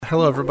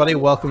Hello, everybody.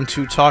 Welcome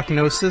to Talk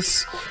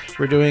Gnosis.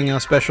 We're doing a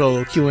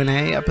special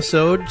Q&A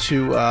episode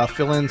to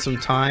fill in some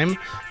time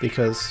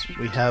because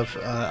we have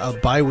a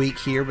bye week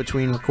here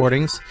between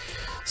recordings.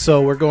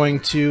 So we're going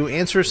to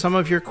answer some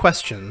of your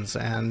questions,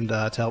 and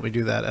to help me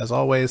do that, as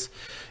always,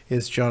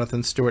 is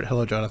Jonathan Stewart.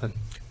 Hello, Jonathan.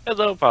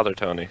 Hello, Father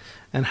Tony.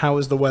 And how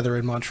is the weather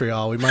in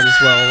Montreal? We might as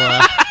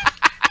well...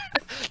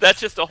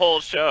 That's just a whole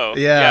show.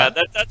 Yeah.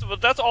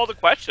 That's all the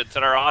questions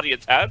that our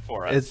audience had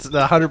for us. It's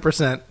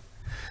 100%.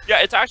 Yeah,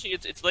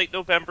 it's late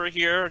November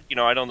here. You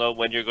know, I don't know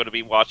when you're going to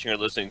be watching or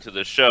listening to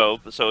this show,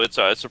 so it's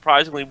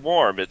surprisingly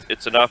warm.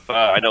 It's enough.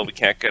 I know we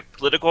can't get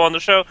political on the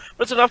show,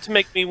 but it's enough to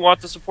make me want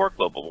to support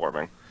global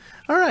warming.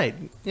 All right.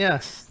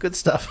 Yeah, good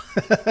stuff.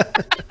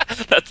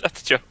 That's a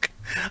joke.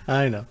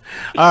 I know.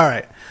 All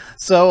right.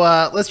 So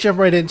let's jump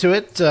right into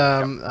it.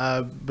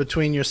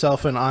 Between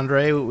yourself and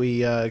Andre,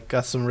 we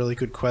got some really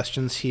good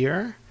questions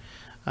here.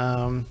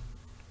 All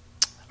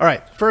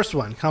right. First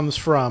one comes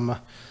from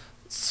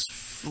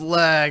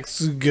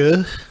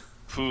Flaxg.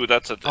 Ooh,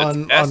 that's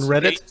on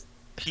Reddit.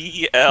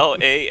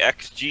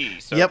 Plaxg.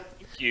 So yep.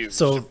 Thank you.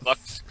 So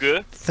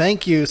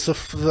thank you,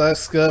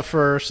 Flaxg,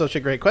 for such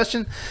a great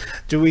question.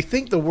 Do we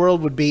think the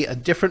world would be a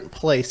different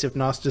place if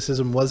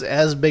Gnosticism was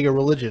as big a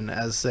religion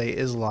as, say,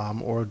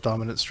 Islam or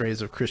dominant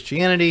strains of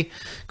Christianity?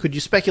 Could you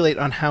speculate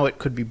on how it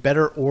could be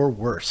better or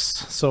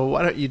worse? So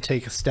why don't you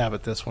take a stab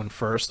at this one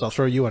first? I'll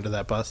throw you under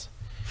that bus.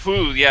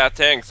 Ooh, yeah,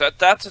 thanks.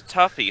 That's a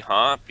toughie,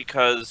 huh?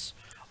 Because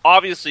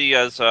obviously,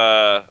 as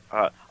I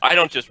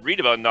don't just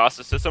read about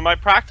Gnosticism, I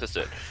practice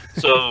it.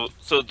 So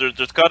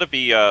there's got to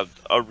be a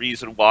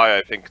reason why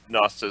I think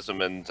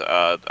Gnosticism and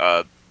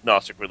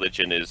Gnostic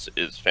religion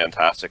is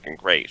fantastic and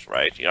great,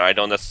 right? You know, I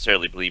don't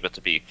necessarily believe it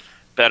to be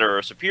better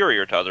or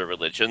superior to other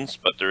religions,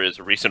 but there is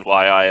a reason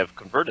why I have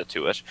converted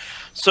to it.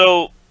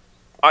 So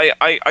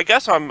I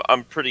guess I'm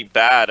pretty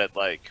bad at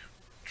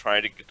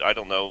trying to, I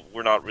don't know,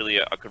 we're not really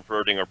a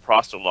converting or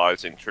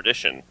proselytizing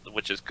tradition,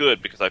 which is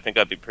good because I think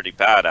I'd be pretty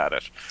bad at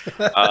it.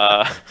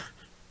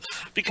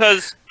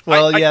 Because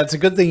it's a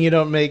good thing you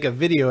don't make a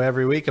video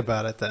every week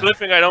about it then. Good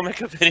thing I don't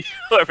make a video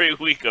every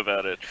week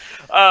about it.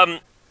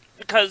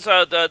 Because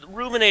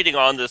ruminating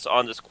on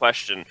this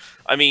question,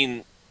 I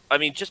mean,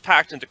 just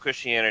packed into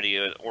Christianity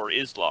or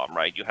Islam,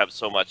 right? You have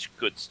so much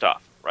good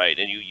stuff, right?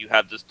 And you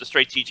have the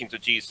straight teachings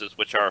of Jesus,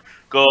 which are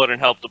go out and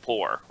help the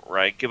poor,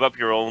 right? Give up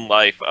your own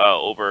life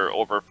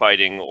over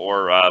fighting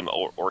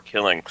or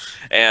killing.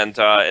 And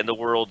in the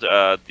world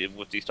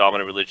with these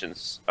dominant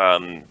religions,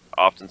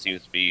 often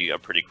seems to be a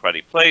pretty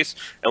cruddy place,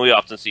 and we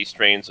often see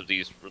strains of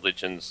these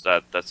religions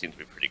that seem to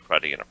be pretty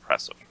cruddy and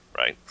oppressive,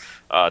 right?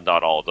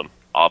 Not all of them,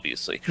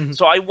 obviously. Mm-hmm.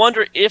 So I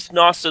wonder if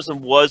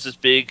Gnosticism was as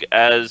big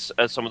as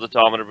some of the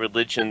dominant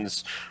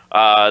religions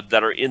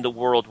that are in the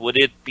world, would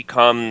it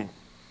become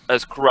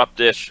as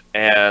corruptish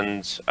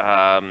and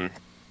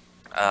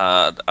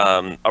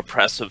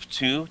oppressive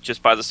too,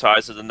 just by the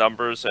size of the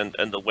numbers and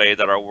the way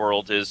that our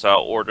world is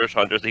ordered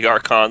under the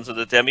archons of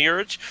the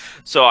demiurge?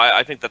 So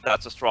I think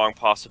that's a strong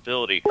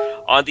possibility.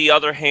 On the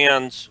other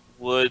hand,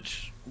 would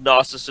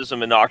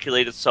Gnosticism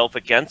inoculate itself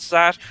against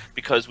that?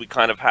 Because we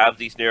kind of have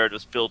these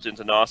narratives built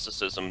into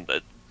Gnosticism.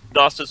 That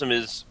Gnosticism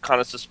is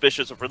kind of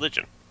suspicious of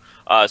religion.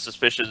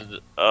 Suspicious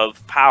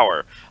of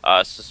power,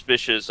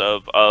 suspicious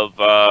of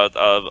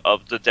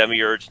the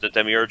demiurge, the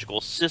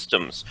demiurgical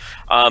systems.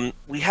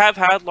 We have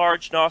had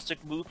large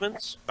Gnostic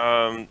movements,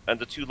 and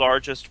the two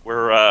largest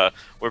were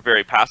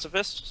very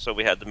pacifist. So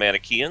we had the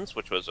Manichaeans,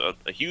 which was a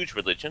huge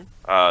religion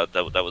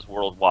that was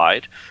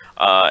worldwide,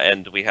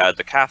 and we had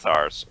the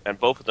Cathars, and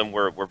both of them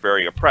were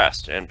very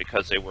oppressed. And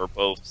because they were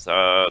both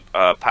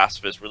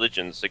pacifist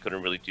religions, they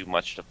couldn't really do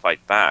much to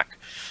fight back.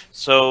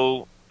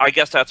 So I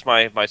guess that's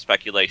my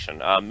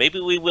speculation. Maybe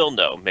we will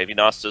know. Maybe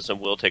Gnosticism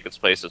will take its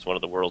place as one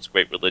of the world's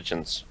great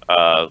religions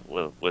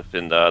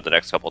within the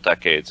next couple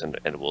decades, and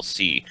we'll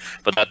see.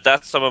 But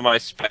that's some of my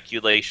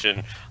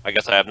speculation. I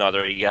guess I have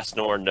neither a yes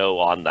nor no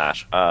on that.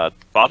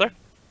 Father?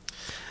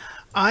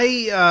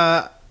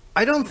 I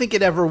don't think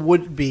it ever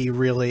would be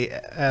really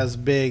as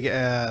big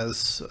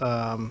as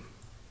some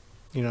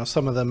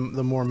of the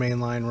more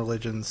mainline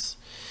religions,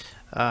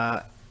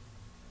 and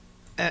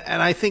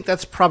I think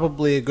that's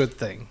probably a good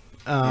thing.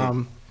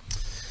 But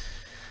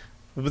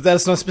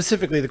that's not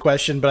specifically the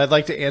question, but I'd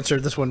like to answer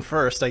this one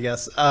first, I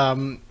guess.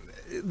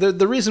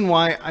 The reason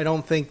why I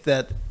don't think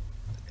that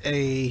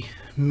a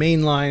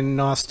mainline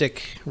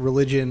Gnostic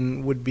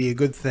religion would be a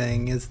good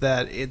thing is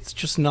that it's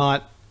just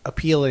not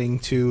appealing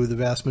to the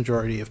vast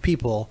majority of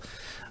people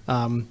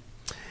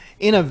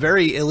in a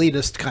very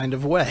elitist kind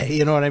of way.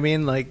 You know what I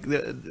mean? Like,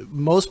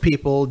 most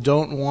people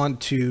don't want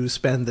to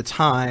spend the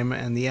time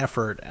and the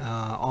effort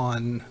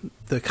on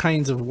the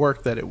kinds of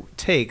work that it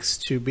takes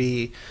to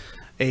be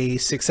a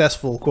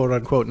successful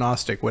quote-unquote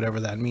Gnostic, whatever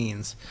that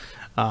means.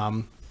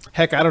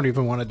 Heck, I don't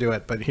even want to do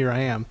it, but here I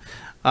am.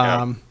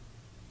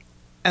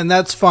 And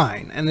that's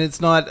fine, and it's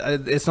not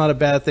a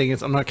bad thing.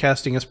 I'm not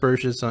casting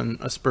aspersions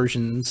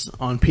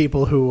on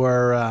people who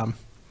are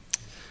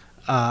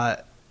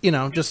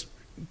just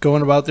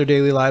going about their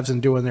daily lives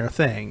and doing their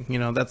thing.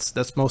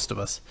 That's most of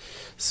us.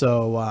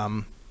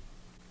 So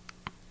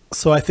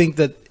so I think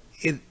that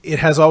it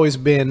has always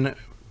been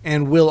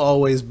and will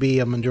always be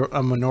a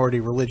minority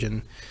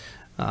religion,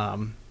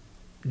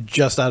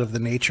 just out of the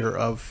nature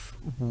of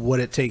what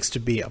it takes to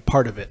be a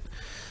part of it.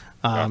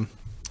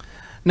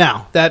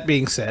 Now, that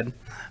being said,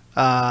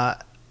 were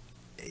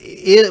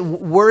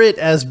it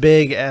as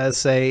big as,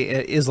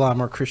 say,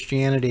 Islam or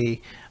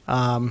Christianity,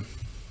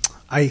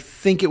 I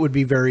think it would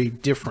be very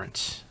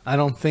different. I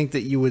don't think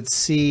that you would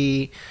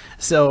see.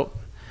 So,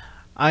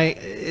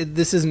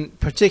 this isn't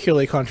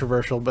particularly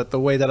controversial, but the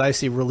way that I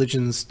see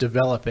religions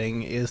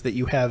developing is that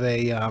you have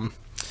an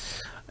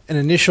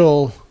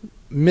initial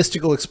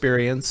mystical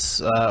experience,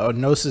 a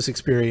gnosis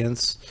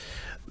experience,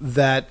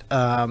 that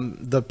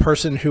the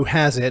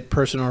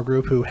person or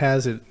group who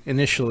has it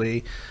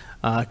initially,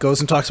 goes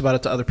and talks about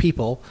it to other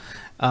people,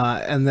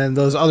 and then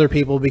those other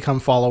people become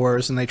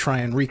followers, and they try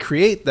and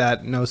recreate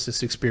that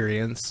gnosis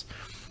experience.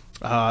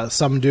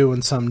 Some do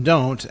and some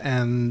don't,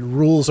 and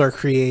rules are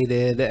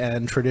created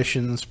and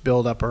traditions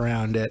build up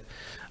around it,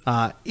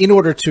 in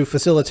order to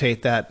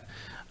facilitate that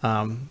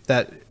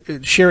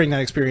sharing that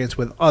experience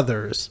with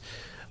others.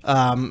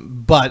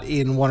 But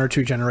in 1 or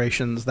 2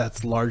 generations,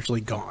 that's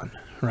largely gone,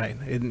 right?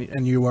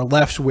 And you are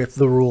left with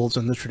the rules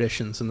and the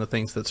traditions and the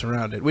things that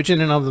surround it, which in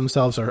and of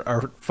themselves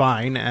are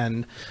fine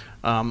and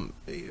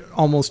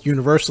almost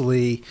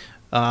universally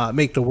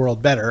make the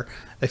world better,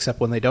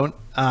 except when they don't.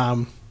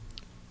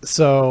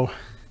 So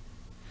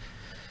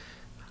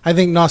I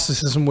think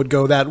Gnosticism would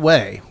go that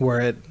way,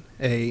 were it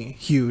a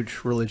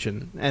huge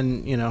religion,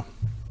 and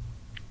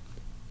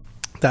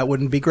that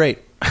wouldn't be great.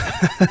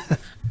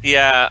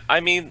 Yeah, I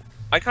mean,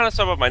 I kind of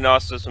sum up my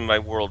Gnosticism, my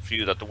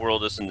worldview, that the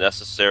world isn't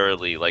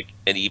necessarily like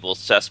an evil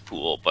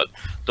cesspool, but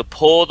the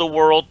pull of the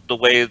world, the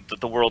way that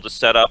the world is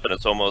set up, and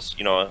it's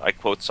almost, I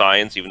quote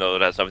science, even though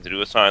it has nothing to do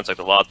with science, like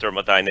the law of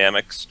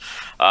thermodynamics,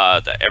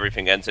 that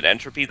everything ends in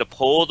entropy. The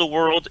pull of the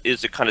world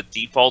is it kind of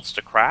defaults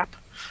to crap.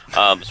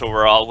 So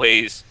we're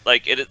always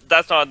like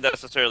that's not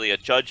necessarily a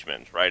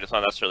judgment, right? It's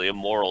not necessarily a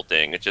moral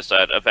thing. It's just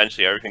that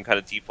eventually everything kind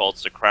of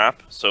defaults to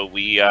crap. So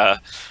we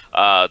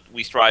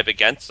strive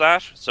against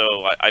that.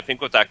 So I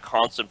think with that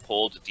constant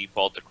pull to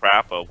default to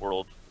crap, a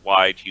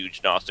worldwide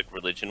huge Gnostic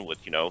religion would,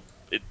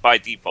 by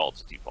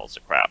default, it defaults to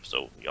crap.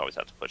 So you always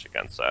have to push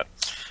against that.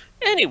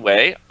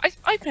 Anyway,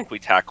 I think we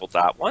tackled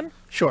that one.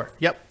 Sure.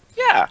 Yep.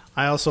 Yeah.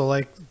 I also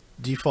like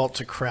default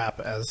to crap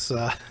as.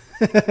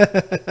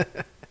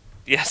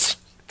 Yes.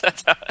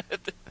 That's how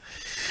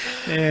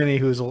Any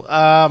hoozle.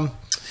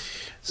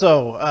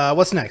 So,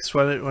 what's next?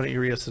 Why don't you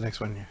read us the next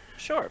one here?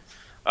 Sure.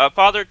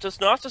 Father, does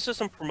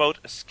Gnosticism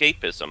promote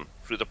escapism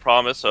through the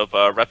promise of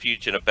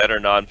refuge in a better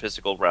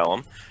non-physical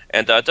realm?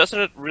 And doesn't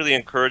it really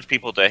encourage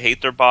people to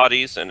hate their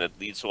bodies, and it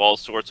leads to all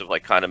sorts of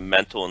kind of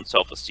mental and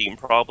self-esteem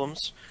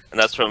problems? And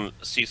that's from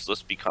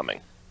Ceaseless Becoming.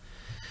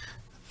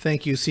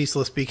 Thank you,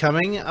 Ceaseless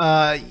Becoming.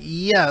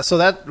 Yeah, so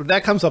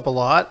that comes up a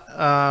lot.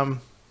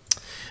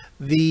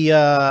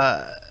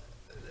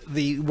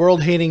 The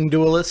world-hating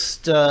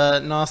dualist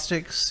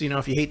Gnostics,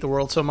 if you hate the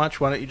world so much,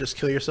 why don't you just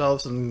kill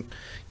yourselves and,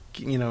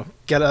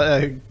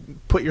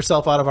 put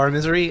yourself out of our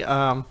misery?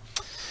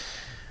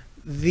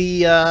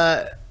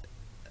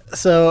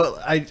 So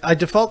I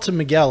default to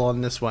Miguel on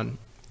this one.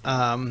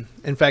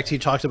 In fact, he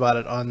talked about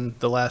it on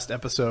the last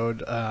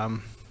episode.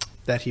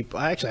 Actually,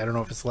 I don't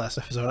know if it's the last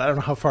episode. I don't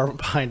know how far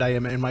behind I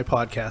am in my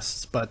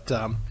podcasts, but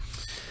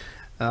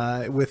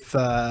I want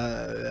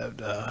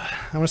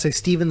to say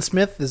Stephen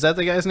Smith. Is that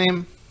the guy's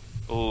name?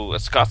 Oh,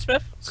 Scott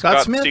Smith?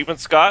 Scott Smith? Stephen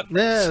Scott?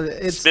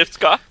 Yeah, Smith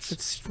Scott?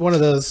 It's one of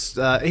those.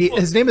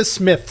 His name is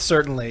Smith,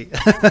 certainly.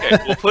 Okay,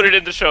 we'll put it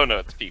in the show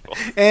notes, people.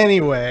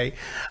 Anyway,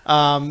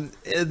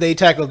 they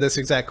tackled this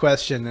exact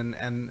question,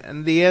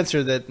 and the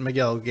answer that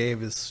Miguel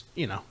gave is,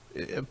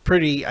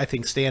 pretty, I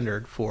think,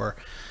 standard for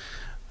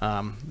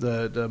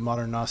the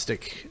modern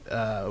Gnostic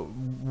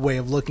way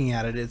of looking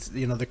at it. It's,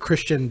 the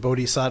Christian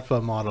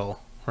Bodhisattva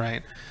model,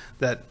 right?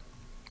 That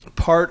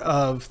part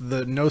of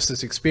the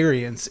Gnosis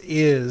experience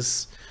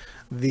is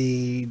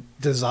the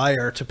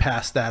desire to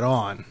pass that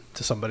on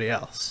to somebody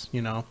else,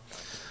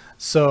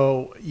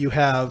 So you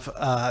have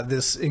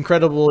this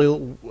incredible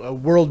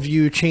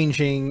worldview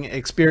changing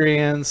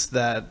experience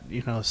that,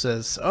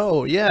 says,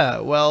 oh,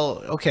 yeah,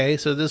 well, okay,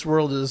 so this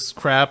world is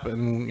crap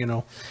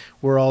and,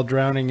 we're all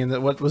drowning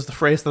in what was the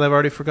phrase that I've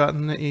already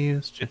forgotten that you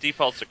used? It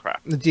defaults to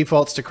crap. It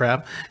defaults to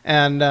crap.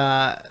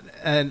 But,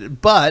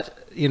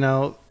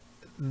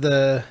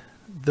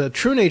 the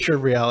true nature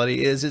of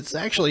reality is it's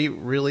actually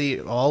really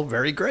all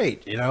very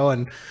great,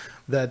 and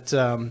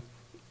that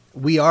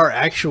we are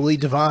actually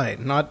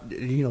divine, not,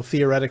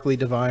 theoretically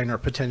divine or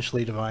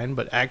potentially divine,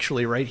 but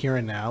actually right here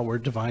and now we're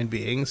divine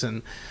beings.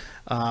 And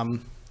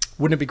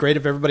wouldn't it be great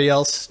if everybody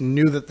else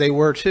knew that they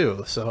were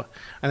too? So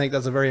I think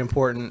that's a very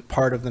important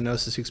part of the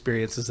Gnosis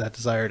experience, is that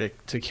desire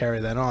to carry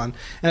that on.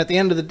 And at the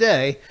end of the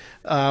day,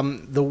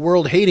 the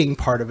world hating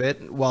part of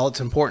it, while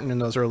it's important in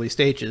those early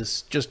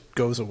stages, just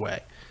goes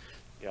away.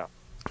 Yeah.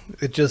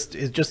 It just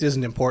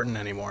isn't important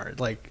anymore.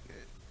 Like,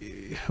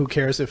 who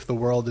cares if the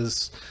world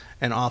is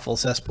an awful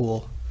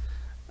cesspool?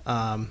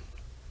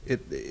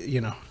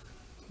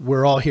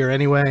 We're all here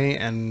anyway,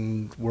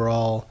 and we're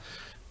all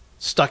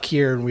stuck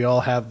here, and we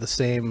all have the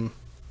same.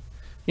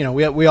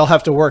 We all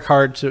have to work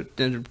hard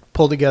to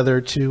pull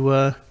together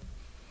to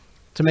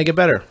make it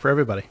better for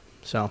everybody.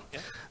 So. Yeah.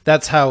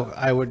 That's how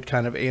I would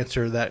kind of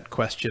answer that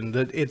question.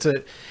 That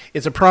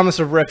it's a promise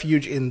of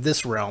refuge in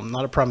this realm,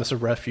 not a promise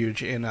of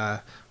refuge in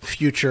a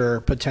future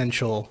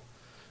potential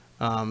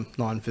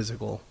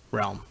non-physical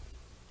realm.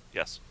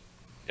 Yes.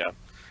 Yeah.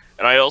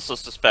 And I also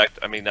suspect,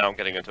 I mean, now I'm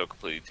getting into a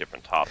completely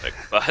different topic,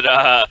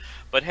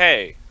 but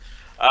hey,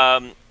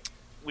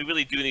 we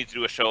really do need to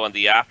do a show on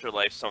the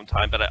afterlife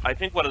sometime. But I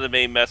think one of the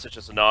main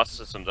messages of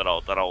Gnosticism that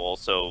I'll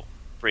also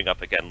bring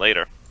up again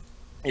later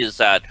is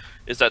that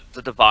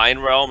the divine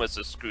realm is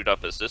as screwed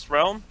up as this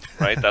realm,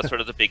 right? That's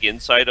sort of the big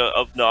insight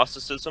of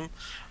Gnosticism.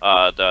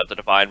 The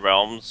divine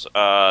realms,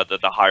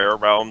 the higher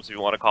realms, if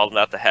you want to call them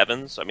that, the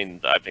heavens. I mean,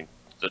 I think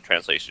the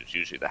translation is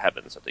usually the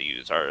heavens that they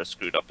use are as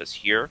screwed up as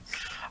here.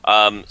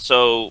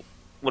 So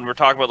when we're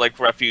talking about like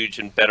refuge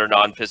and better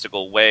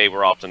non-physical way,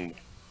 we're often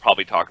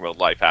probably talking about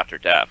life after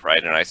death,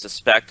 right? And I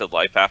suspect that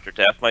life after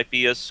death might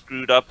be as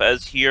screwed up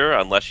as here,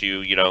 unless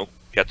you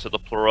get to the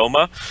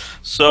pleroma.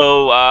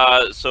 So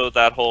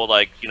that whole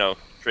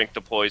drink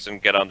the poison,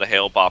 get on the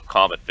Hale-Bopp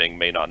comet thing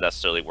may not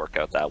necessarily work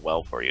out that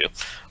well for you.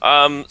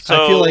 I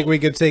feel like we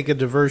could take a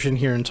diversion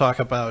here and talk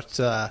about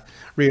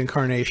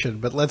reincarnation,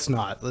 but let's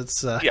not. We'll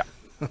save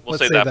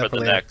that for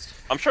the next.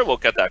 I'm sure we'll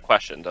get that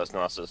question. Does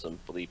Gnosticism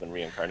believe in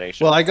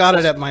reincarnation? Well, I got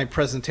it at my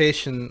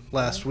presentation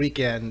last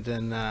weekend,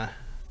 and I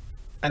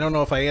don't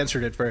know if I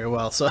answered it very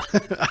well, so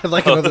I'd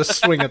like another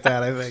swing at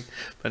that, I think,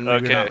 but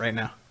maybe not right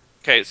now.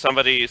 Okay,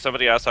 somebody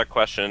asked that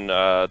question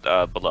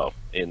below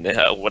in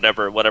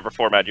whatever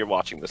format you're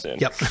watching this in.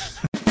 Yep.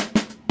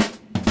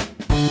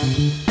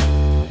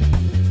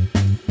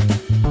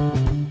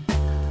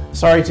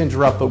 Sorry to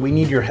interrupt, but we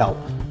need your help.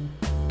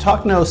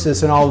 Talk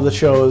Gnosis and all of the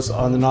shows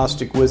on the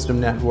Gnostic Wisdom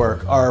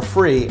Network are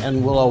free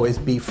and will always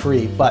be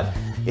free, but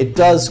it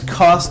does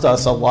cost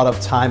us a lot of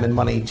time and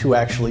money to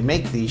actually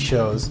make these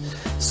shows.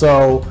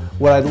 So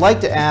what I'd like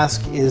to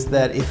ask is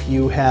that if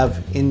you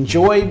have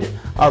enjoyed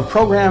our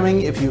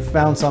programming, if you've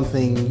found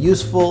something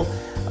useful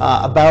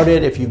about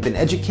it, if you've been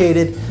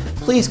educated,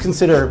 please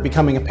consider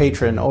becoming a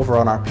patron over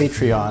on our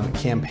Patreon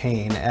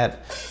campaign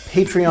at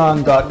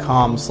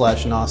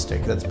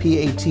patreon.com/Gnostic. That's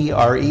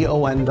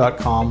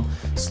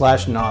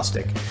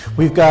patreon.com/Gnostic.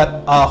 We've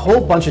got a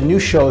whole bunch of new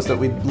shows that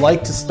we'd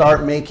like to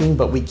start making,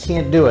 but we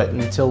can't do it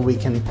until we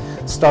can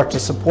start to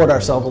support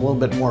ourselves a little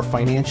bit more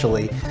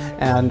financially.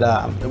 And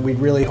we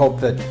really hope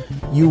that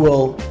you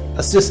will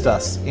assist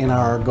us in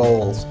our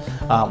goals.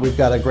 We've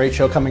got a great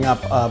show coming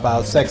up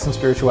about sex and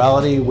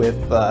spirituality with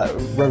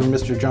Reverend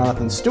Mr.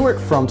 Jonathan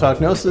Stewart from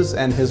Talk Gnosis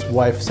and his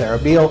wife Sarah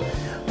Beal.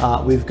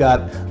 We've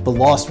got the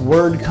Lost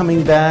Word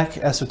coming back,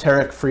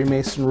 esoteric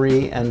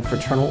Freemasonry and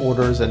fraternal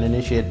orders and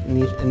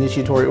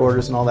initiatory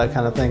orders and all that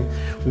kind of thing.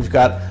 We've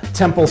got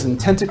Temples and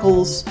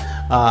Tentacles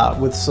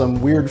with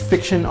some weird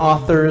fiction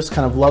authors,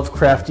 kind of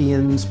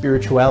Lovecraftian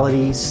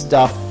spirituality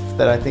stuff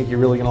that I think you're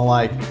really going to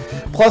like.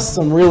 Plus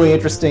some really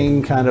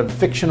interesting kind of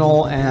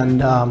fictional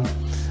and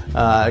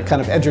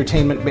kind of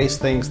entertainment-based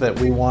things that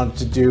we want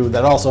to do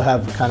that also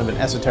have kind of an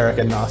esoteric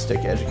and Gnostic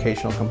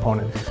educational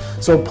component.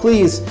 So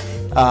please,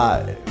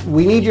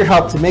 we need your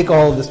help to make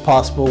all of this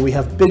possible. We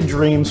have big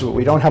dreams, but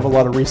we don't have a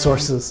lot of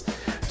resources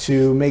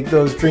to make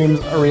those dreams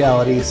a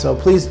reality. So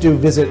please do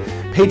visit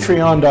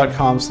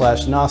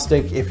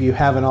patreon.com/Gnostic if you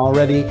haven't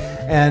already,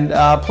 and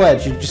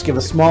pledge. You just give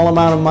a small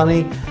amount of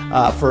money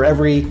for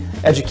every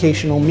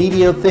educational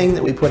media thing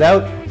that we put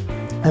out.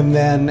 And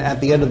then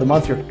at the end of the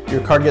month,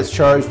 your card gets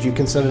charged. You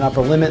can set an upper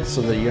limit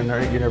so that you're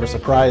never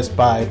surprised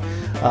by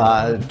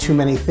too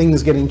many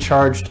things getting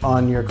charged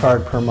on your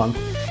card per month.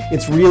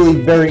 It's really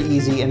very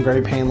easy and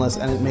very painless,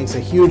 and it makes a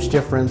huge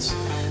difference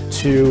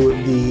to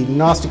the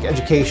Gnostic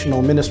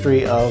educational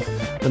ministry of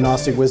the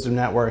Gnostic Wisdom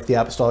Network, the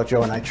Apostolic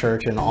Johannite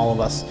Church, and all of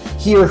us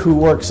here who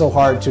work so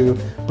hard to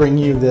bring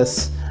you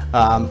this,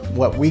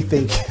 what we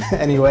think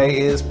anyway,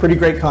 is pretty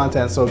great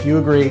content. So if you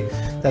agree,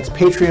 that's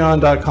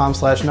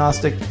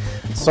patreon.com/Gnostic.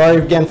 Sorry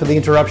again for the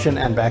interruption,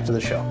 and back to the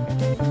show.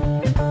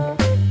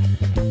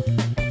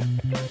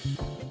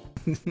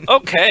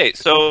 Okay,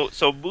 so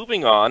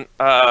moving on,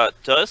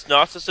 does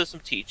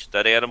Gnosticism teach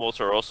that animals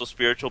are also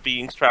spiritual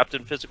beings trapped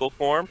in physical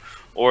form,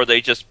 or are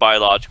they just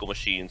biological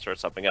machines or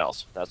something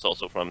else? That's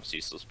also from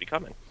Ceaseless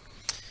Becoming.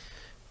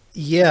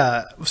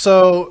 Yeah,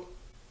 so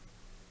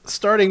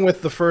starting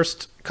with the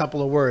first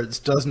couple of words,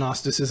 does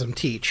Gnosticism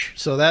teach?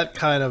 So that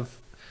kind of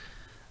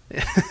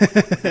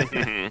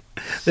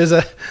there's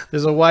a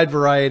wide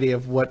variety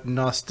of what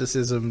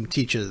Gnosticism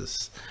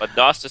teaches. But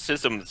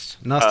Gnosticism's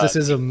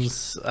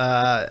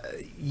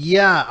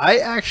yeah, I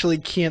actually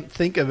can't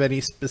think of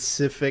any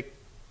specific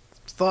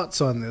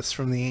thoughts on this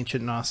from the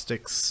ancient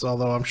Gnostics,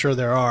 although I'm sure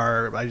there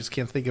are. I just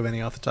can't think of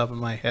any off the top of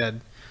my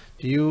head.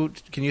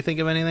 Can you think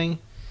of anything?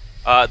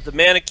 The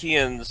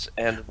Manichaeans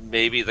and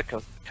maybe the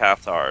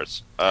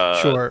Cathars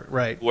Sure,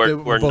 right. They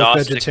were both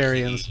Gnostic.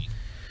 vegetarians.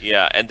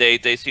 Yeah, and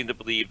they seem to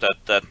believe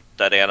that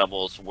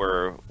animals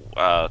were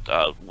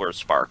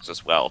sparks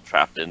as well,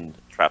 trapped in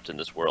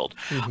this world.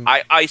 Hmm.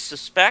 I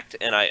suspect,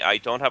 and I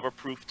don't have a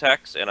proof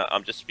text, and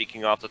I'm just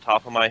speaking off the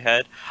top of my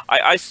head.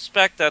 I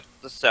suspect that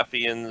the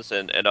Sephians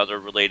and other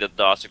related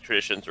Gnostic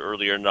traditions,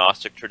 earlier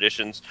Gnostic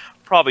traditions,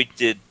 probably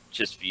did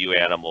just view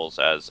animals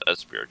as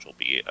spiritual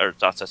or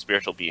not as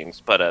spiritual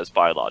beings, but as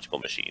biological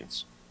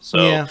machines. So,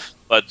 Yeah.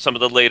 but some of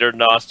the later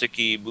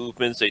Gnostic-y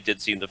movements, they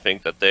did seem to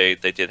think that they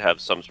did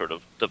have some sort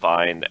of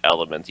divine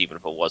element, even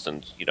if it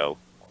wasn't,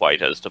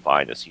 quite as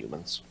divine as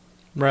humans.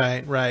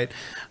 Right, right.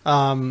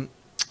 Um,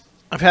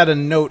 I've had a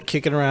note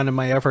kicking around in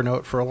my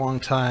Evernote for a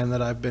long time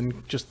that I've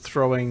been just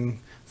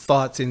throwing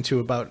thoughts into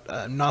about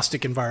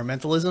Gnostic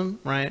environmentalism,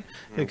 right?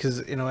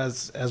 Because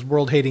as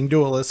world-hating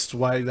dualists,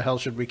 why the hell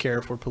should we care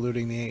if we're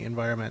polluting the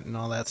environment and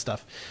all that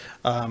stuff?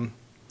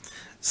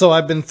 So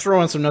I've been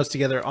throwing some notes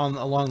together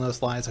along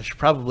those lines. I should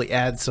probably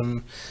add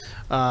some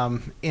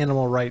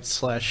animal rights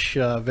slash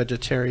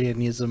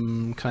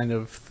vegetarianism kind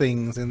of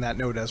things in that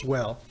note as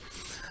well.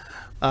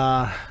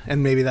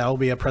 And maybe that will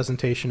be a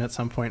presentation at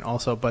some point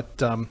also.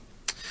 But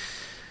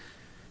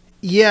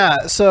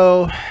yeah,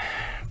 so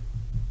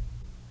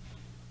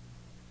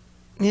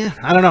yeah,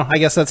 I don't know. I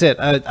guess that's it.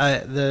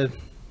 The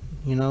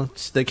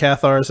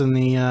Cathars and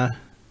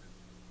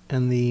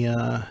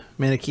the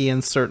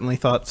Manichaeans certainly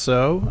thought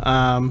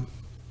so.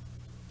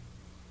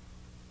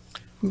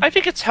 I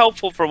think it's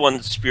helpful for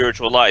one's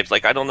spiritual life.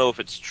 Like, I don't know if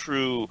it's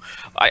true.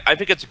 I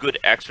think it's a good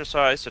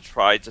exercise to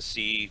try to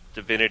see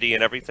divinity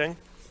in everything.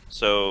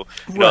 So,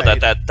 Right.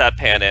 that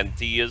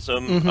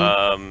panentheism,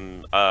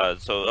 Mm-hmm.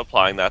 so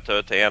applying that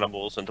to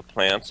animals and to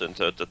plants and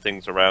to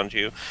things around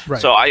you.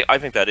 Right. So I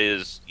think that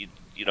is,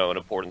 an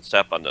important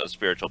step on the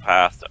spiritual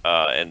path,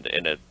 and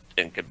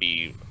can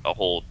be a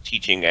whole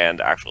teaching and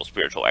actual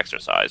spiritual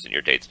exercise in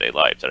your day-to-day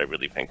life that I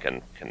really think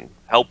can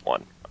help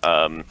one.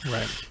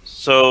 Right.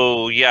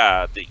 So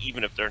yeah,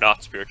 even if they're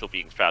not spiritual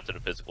beings trapped in a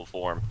physical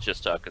form,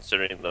 just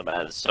considering them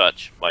as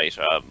such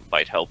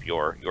might help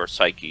your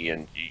psyche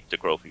and the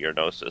growth of your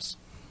gnosis.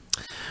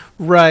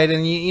 Right,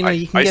 and you can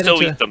I get still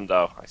into. eat them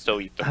though. I still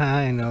eat them.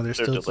 I know they're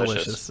They're still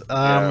delicious. delicious.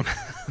 Yeah.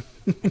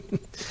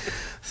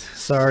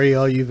 Sorry,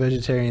 all you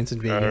vegetarians and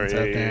vegans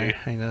out there. Sorry.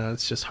 I know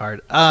it's just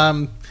hard.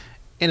 And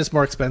it's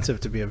more expensive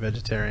to be a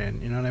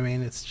vegetarian. You know what I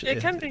mean? It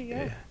can be,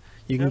 yeah.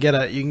 You can get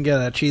a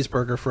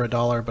cheeseburger for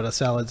 $1, but a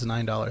salad's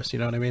 $9. You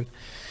know what I mean?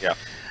 Yeah.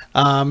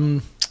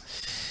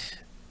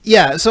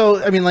 Yeah.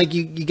 So I mean, like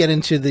you get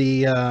into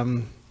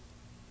the.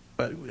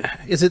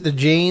 Is it the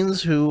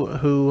Jains who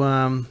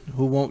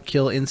won't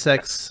kill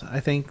insects? I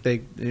think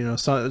they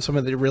some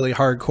of the really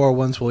hardcore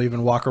ones will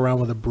even walk around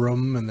with a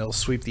broom and they'll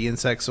sweep the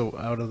insects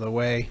out of the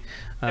way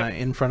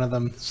in front of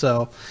them.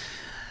 So,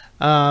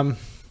 yeah,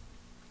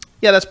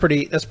 that's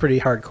pretty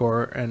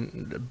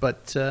hardcore.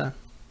 But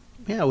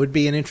yeah, it would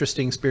be an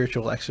interesting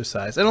spiritual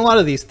exercise. And a lot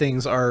of these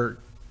things are,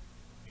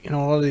 a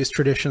lot of these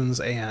traditions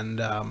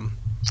and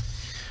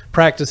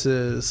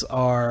practices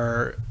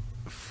are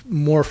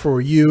more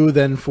for you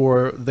than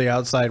for the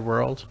outside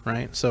world,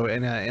 right? So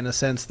in a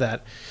sense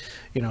that,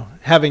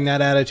 having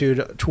that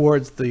attitude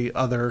towards the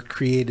other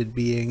created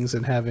beings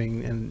and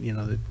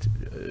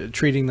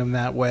treating them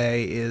that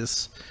way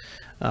is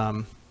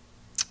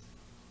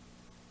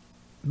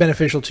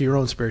beneficial to your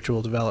own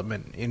spiritual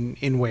development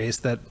in ways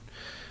that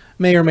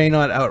may or may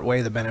not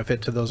outweigh the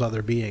benefit to those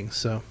other beings.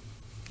 So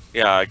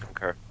Yeah, I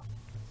concur.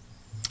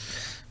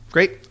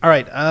 great. All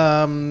right.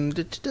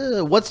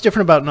 What's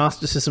different about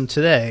Gnosticism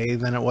today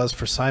than it was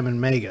for Simon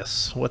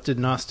Magus? What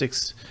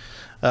gnosis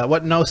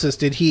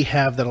did he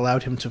have that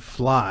allowed him to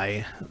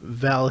fly?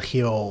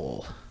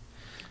 Valhiol.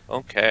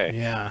 Okay.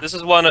 Yeah. This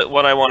is one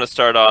I want to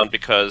start on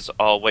because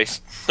I'll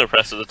waste the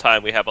rest of the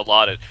time we have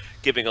allotted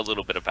giving a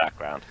little bit of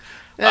background.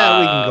 Yeah,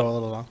 we can go a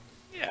little long.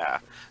 Yeah.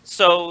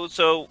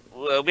 So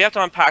we have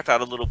to unpack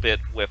that a little bit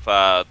with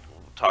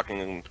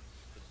talking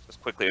as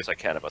quickly as I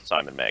can about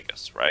Simon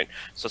Magus, right?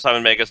 So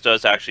Simon Magus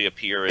does actually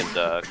appear in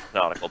the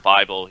canonical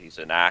Bible. He's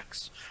in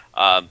Acts,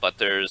 but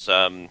there's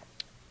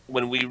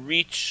when we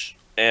reach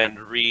and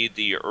read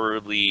the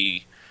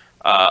early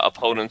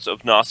opponents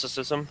of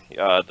Gnosticism,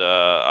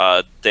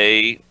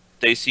 they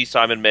see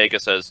Simon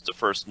Magus as the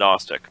first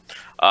Gnostic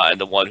and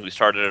the one who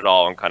started it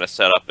all and kind of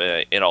set up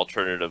an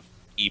alternative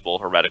evil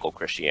heretical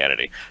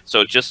Christianity.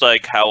 So just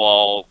like how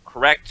all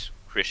correct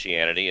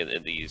Christianity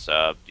in these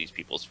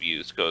people's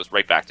views goes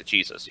right back to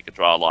Jesus. You could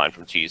draw a line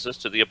from Jesus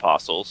to the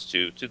apostles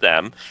to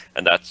them,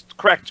 and that's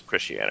correct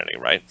Christianity,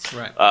 right?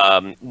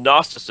 Right.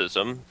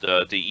 Gnosticism,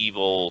 the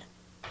evil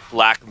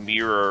Black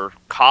Mirror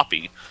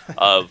copy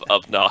of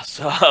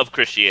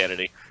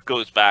Christianity,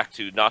 goes back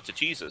to not to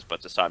Jesus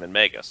but to Simon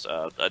Magus,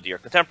 a dear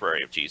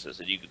contemporary of Jesus.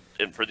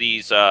 And for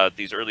these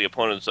early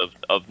opponents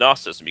of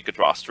Gnosticism, you could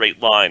draw a straight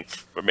line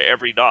from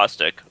every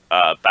Gnostic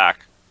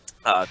back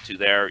to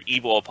their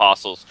evil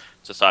apostles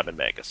to Simon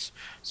Magus.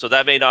 So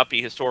that may not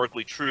be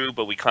historically true,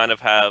 but we kind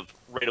of have,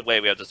 right away,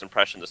 we have this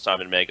impression the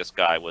Simon Magus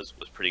guy was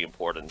pretty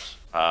important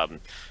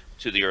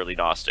to the early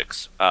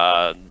Gnostics.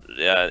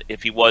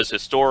 If he was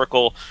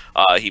historical,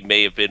 he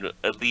may have been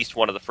at least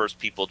one of the first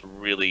people to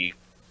really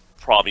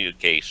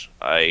promulgate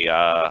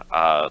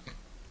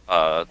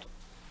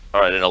an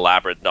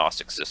elaborate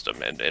Gnostic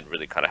system and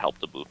really kind of help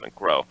the movement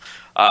grow.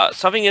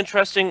 Something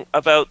interesting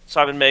about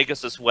Simon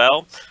Magus as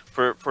well,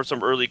 for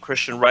some early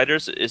Christian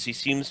writers, is he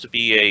seems to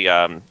be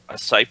a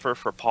cipher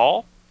for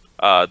Paul.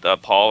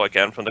 Paul,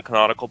 again, from the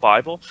Canonical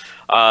Bible.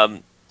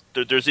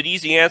 There's an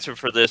easy answer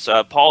for this.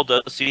 Paul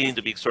does seem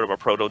to be sort of a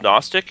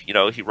proto-Gnostic. You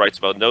know, he writes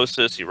about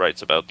Gnosis, he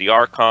writes about the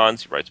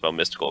Archons, he writes about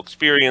mystical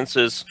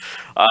experiences.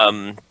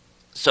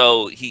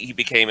 So he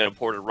became an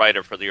important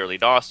writer for the early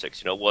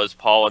Gnostics. You know, was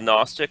Paul a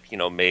Gnostic? You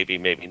know, maybe,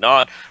 maybe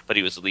not, but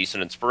he was at least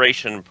an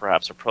inspiration,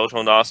 perhaps a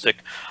proto-Gnostic.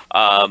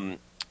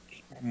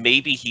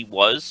 Maybe he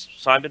was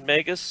Simon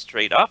Magus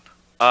straight up.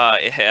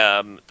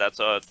 That's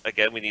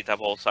again, we need to have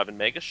a whole Simon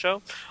Magus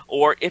show.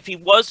 Or if he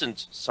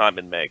wasn't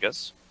Simon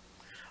Magus,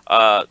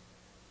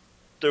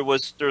 there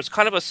was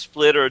kind of a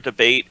split or a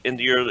debate in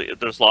the early.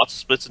 There's lots of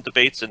splits and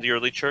debates in the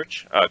early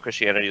church.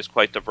 Christianity is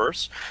quite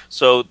diverse,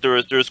 so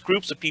there's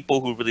groups of people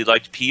who really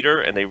liked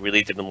Peter and they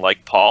really didn't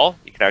like Paul.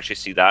 You can actually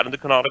see that in the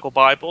Canonical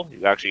Bible.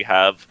 You actually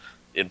have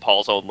in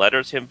Paul's own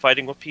letters him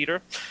fighting with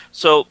Peter.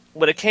 So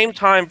when it came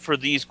time for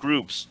these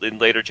groups in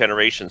later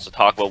generations to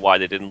talk about why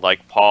they didn't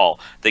like Paul,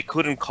 they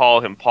couldn't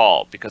call him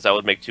Paul because that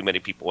would make too many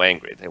people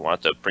angry. They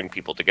wanted to bring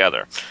people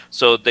together,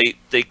 so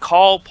they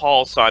call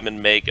Paul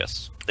Simon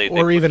Magus.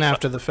 Or even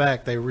after the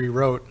fact, they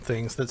rewrote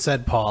things that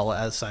said Paul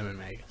as Simon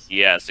Magus.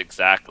 Yes,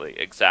 exactly.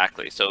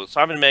 So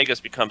Simon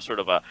Magus becomes sort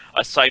of a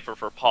cipher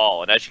for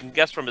Paul, and as you can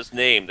guess from his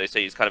name, they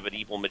say he's kind of an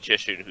evil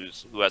magician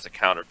who has a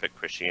counterfeit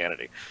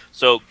Christianity.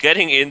 So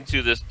getting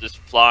into this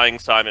flying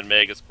Simon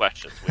Magus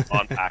questions, we've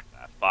unpacked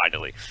that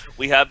finally.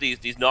 We have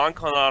these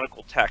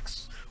non-canonical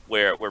texts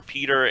where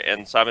Peter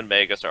and Simon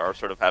Magus are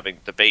sort of having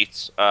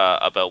debates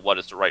about what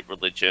is the right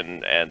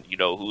religion and, you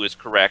know, who is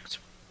correct.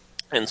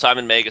 And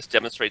Simon Magus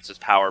demonstrates his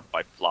power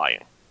by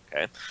flying,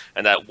 okay?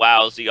 And that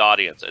wows the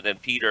audience. And then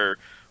Peter,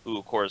 who,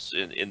 of course,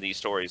 in these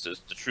stories is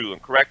the true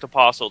and correct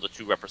apostle, the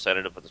true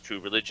representative of the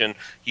true religion,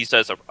 he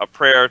says a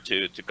prayer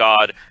to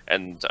God,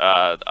 and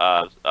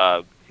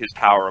his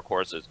power, of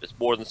course, is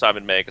more than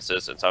Simon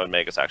Magus's, and Simon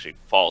Magus actually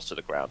falls to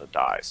the ground and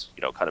dies,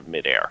 you know, kind of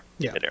midair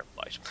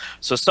flight.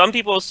 So some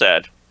people have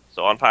said,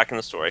 so unpacking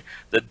the story,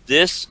 that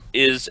this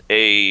is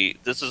a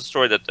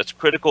story that's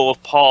critical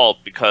of Paul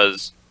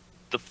because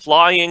the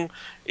flying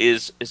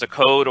is a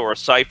code or a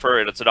cipher,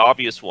 and it's an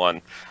obvious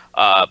one.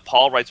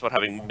 Paul writes about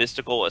having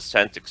mystical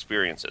ascent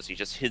experiences. He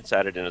just hints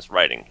at it in his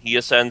writing. He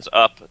ascends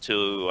up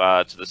to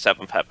the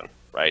seventh heaven,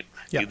 right?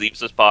 Yeah. He leaves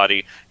his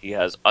body. He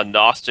has a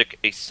Gnostic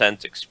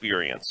ascent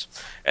experience.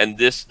 And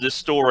this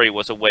story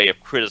was a way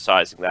of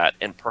criticizing that,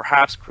 and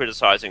perhaps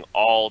criticizing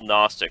all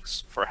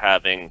Gnostics for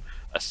having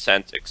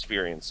ascent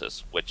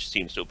experiences, which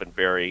seems to have been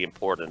very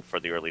important for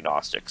the early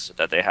Gnostics,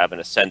 that they have an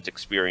ascent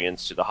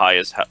experience to the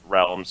highest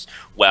realms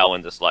well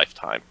in this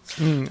lifetime.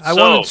 I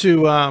wanted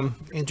to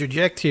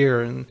interject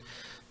here and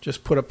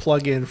just put a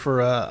plug in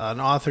for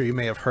an author you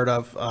may have heard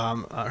of.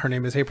 Her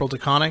name is April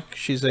DeConnick.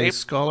 She's a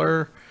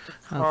scholar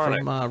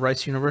from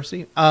Rice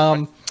University.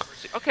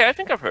 Okay, I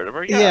think I've heard of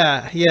her.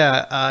 Yeah.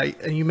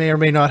 You may or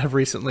may not have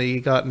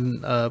recently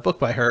gotten a book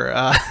by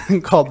her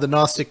called The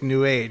Gnostic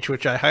New Age,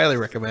 which I highly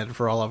recommend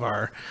for all of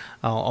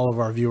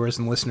our viewers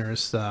and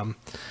listeners.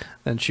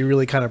 And she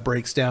really kind of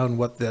breaks down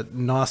what the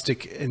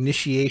Gnostic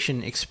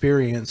initiation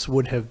experience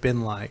would have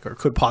been like, or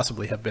could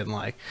possibly have been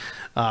like,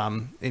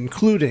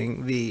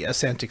 including the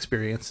ascent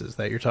experiences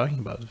that you're talking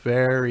about. It's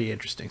very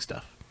interesting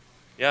stuff.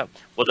 Yeah,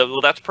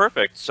 well, that's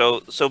perfect.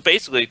 So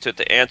basically,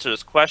 to answer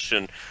this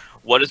question,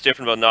 what is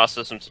different about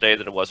Gnosticism today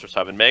than it was for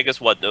Simon Magus?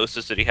 What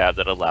gnosis did he have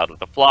that allowed him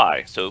to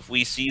fly? So if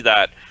we see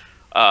that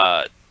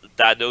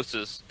that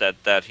gnosis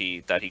that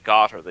he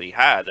got or that he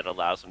had that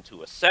allows him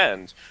to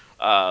ascend,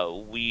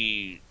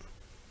 I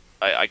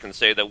can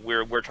say that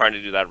we're trying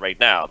to do that right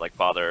now. Like,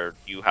 Father,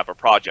 you have a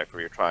project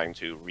where you're trying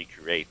to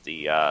recreate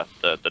the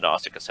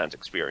Gnostic ascent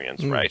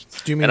experience, right?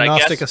 Do you mean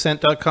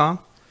GnosticAscent.com?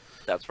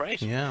 That's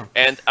right. Yeah.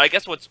 And I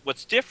guess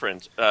what's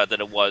different than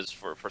it was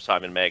for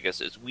Simon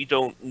Magus is we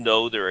don't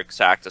know their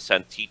exact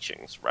ascent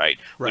teachings, right?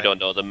 We don't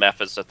know the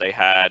methods that they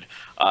had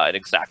and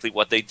exactly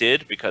what they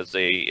did, because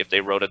if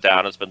they wrote it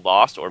down, it's been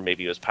lost, or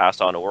maybe it was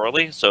passed on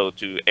orally. So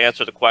to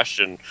answer the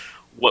question,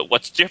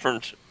 what's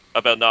different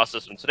about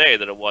Gnosticism today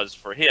than it was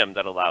for him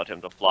that allowed him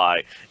to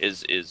fly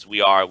is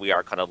we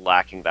are kind of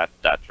lacking that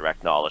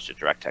direct knowledge, the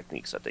direct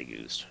techniques that they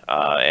used.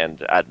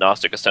 And at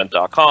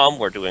GnosticAscent.com,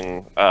 we're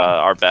doing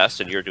our best,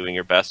 and you're doing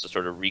your best to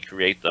sort of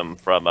recreate them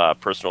from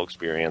personal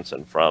experience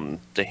and from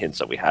the hints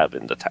that we have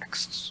in the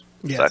texts.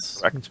 Yes. Is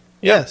that correct?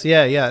 Yes.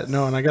 Yeah.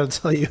 No, and I got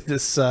to tell you,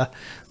 this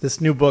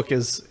new book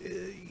is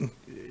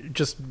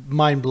just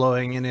mind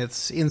blowing in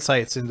its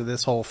insights into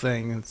this whole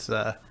thing. It's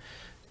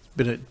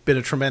been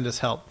a tremendous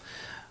help.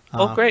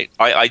 Oh, great!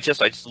 I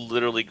just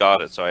literally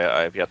got it, so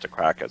I have yet to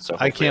crack it. So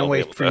I can't I'll be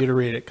wait able for to... you to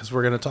read it because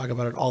we're going to talk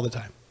about it all the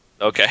time.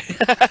 Okay.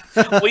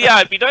 Well, yeah,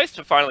 it'd be nice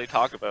to finally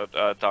talk about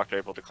Dr.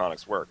 April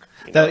DeConnick's work.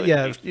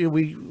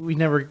 We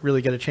never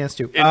really get a chance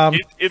to.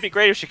 It'd be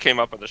great if she came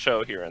up on the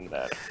show here and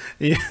then.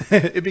 Yeah,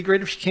 it'd be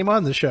great if she came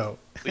on the show.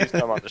 Please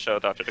come on the show,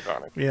 Dr.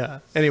 DeConnick. Yeah.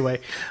 Anyway,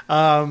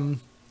 I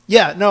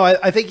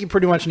think you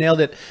pretty much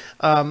nailed it.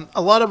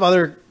 A lot of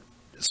other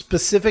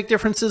specific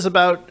differences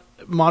about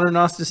modern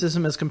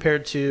Gnosticism as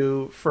compared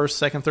to first,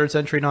 second, third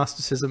century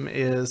Gnosticism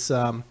is,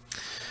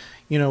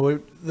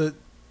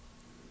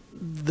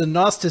 the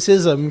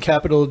Gnosticism,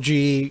 capital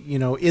G,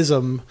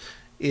 ism,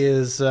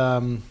 is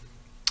for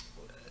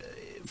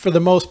the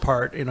most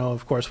part,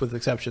 of course with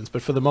exceptions,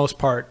 but for the most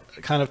part,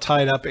 kind of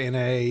tied up in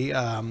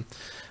a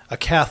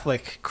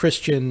Catholic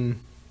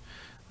Christian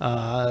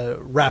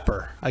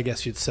wrapper, I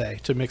guess you'd say,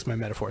 to mix my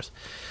metaphors.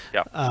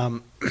 Yeah.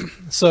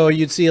 So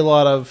you'd see a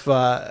lot of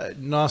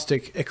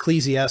Gnostic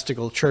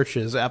ecclesiastical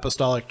churches,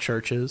 apostolic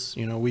churches.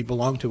 We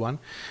belong to one,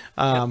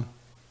 and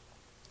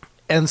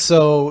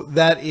so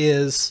that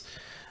is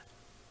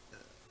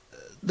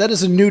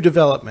a new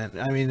development.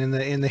 I mean,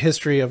 in the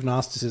history of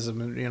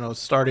Gnosticism,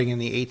 starting in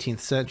the 18th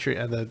century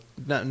and the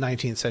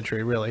 19th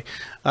century, really,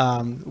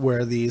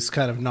 where these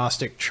kind of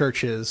Gnostic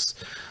churches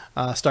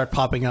start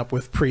popping up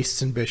with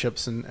priests and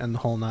bishops and the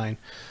whole nine.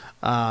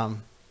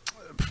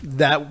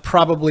 That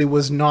probably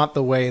was not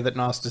the way that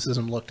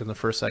Gnosticism looked in the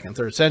first, second,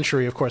 third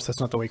century. Of course, that's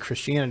not the way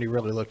Christianity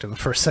really looked in the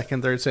first,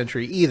 second, third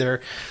century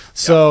either.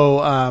 So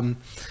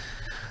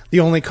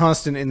the only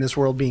constant in this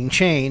world being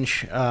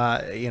change, we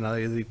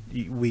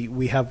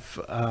have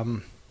a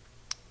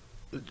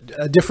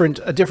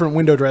different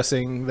window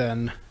dressing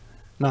than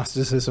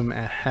Gnosticism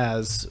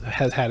has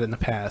had in the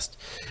past.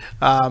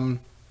 I'm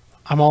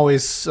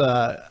always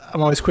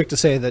quick to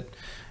say that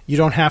you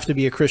don't have to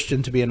be a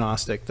Christian to be a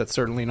Gnostic. That's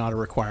certainly not a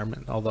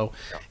requirement. Although,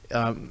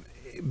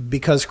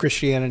 because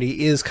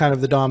Christianity is kind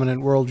of the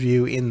dominant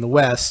worldview in the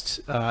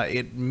West,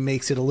 it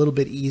makes it a little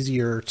bit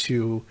easier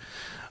to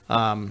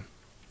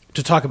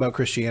talk about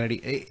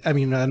Christianity. I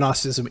mean,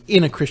 Gnosticism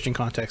in a Christian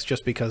context,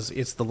 just because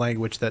it's the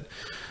language that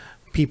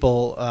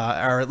people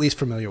are at least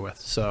familiar with.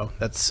 So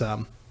that's.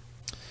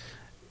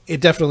 It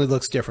definitely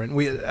looks different.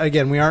 We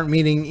aren't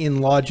meeting in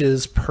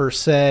lodges per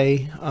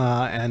se,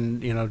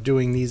 and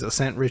doing these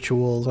ascent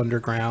rituals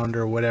underground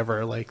or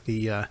whatever, like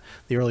the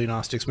early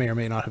Gnostics may or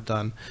may not have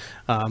done.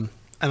 And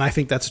I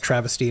think that's a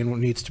travesty and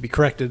needs to be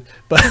corrected.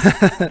 But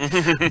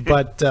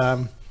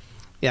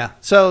yeah.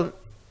 So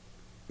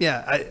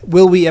yeah,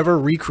 will we ever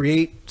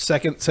recreate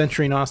second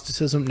century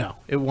Gnosticism? No,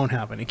 it won't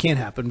happen. It can't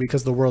happen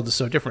because the world is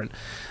so different.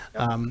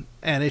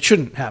 And it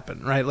shouldn't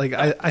happen, right? Like,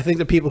 I think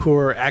the people who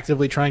are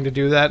actively trying to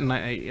do that, and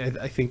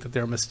I think that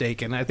they're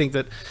mistaken. I think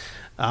that,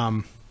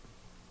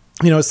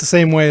 it's the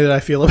same way that I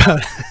feel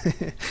about,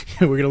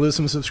 we're going to lose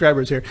some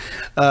subscribers here,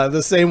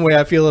 the same way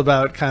I feel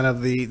about kind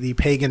of the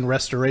pagan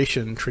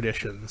restoration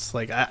traditions.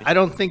 Like, I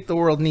don't think the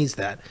world needs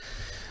that.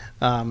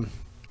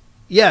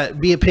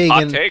 Be a pagan.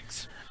 Hot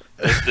takes.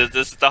 This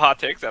is the hot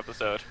takes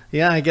episode.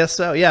 Yeah, I guess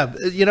so. Yeah,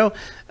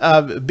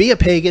 be a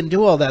pagan,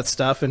 do all that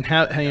stuff, and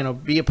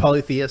be a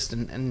polytheist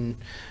and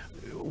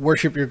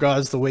worship your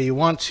gods the way you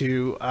want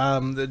to.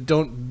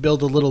 Don't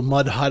build a little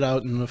mud hut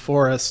out in the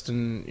forest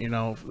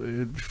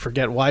and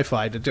forget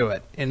Wi-Fi to do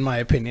it. In my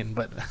opinion,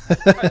 but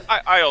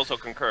I also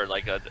concur.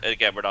 Like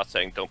again, we're not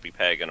saying don't be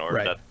pagan or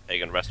right. that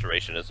pagan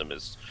restorationism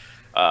is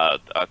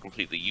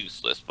completely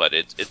useless, but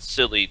it's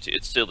silly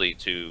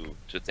to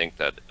think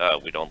that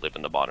we don't live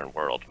in the modern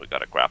world. We've got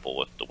to grapple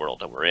with the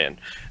world that we're in.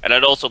 And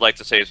I'd also like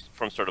to say,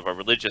 from sort of a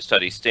religious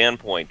studies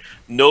standpoint,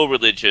 no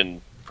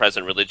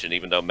present religion,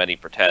 even though many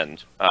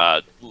pretend,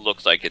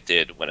 looks like it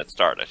did when it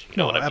started. You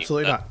know what I mean?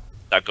 Absolutely not.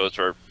 That goes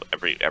for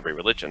every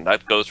religion.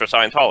 That goes for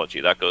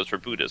Scientology. That goes for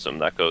Buddhism.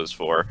 That goes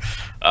for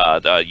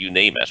you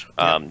name it.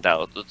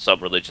 Now, some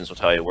religions will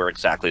tell you we're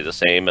exactly the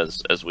same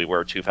as we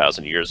were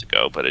 2,000 years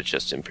ago, but it's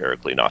just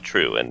empirically not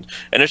true, and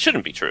it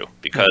shouldn't be true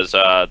because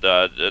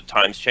the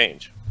times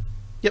change.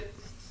 Yep.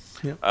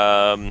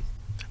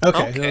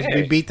 Okay.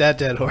 We beat that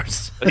dead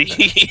horse.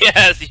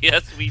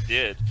 yes, we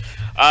did.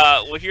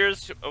 Well,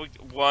 here's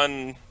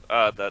one.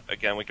 That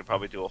again, we could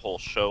probably do a whole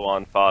show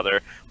on,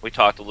 Father. We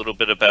talked a little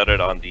bit about it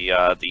on the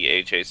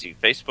AJC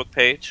Facebook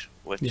page,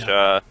 which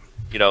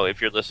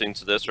if you're listening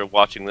to this or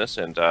watching this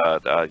and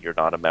you're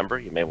not a member,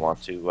 you may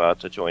want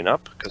to join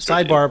up.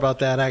 Sidebar about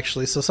that,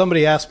 actually. So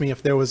somebody asked me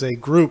if there was a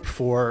group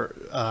for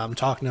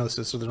Talk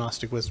Gnosis or the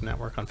Gnostic Wisdom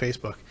Network on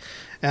Facebook,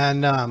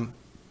 and I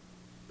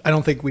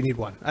don't think we need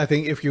one. I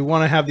think if you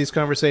want to have these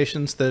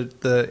conversations,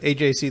 the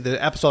AJC,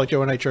 the Apostolic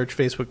Johannite Church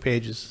Facebook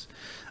page is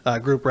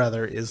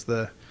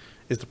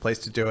the place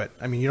to do it.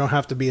 I mean, you don't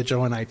have to be a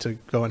Johannite to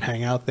go and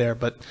hang out there,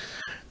 but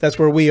that's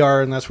where we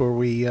are, and that's where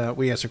we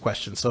answer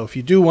questions. So if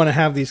you do want to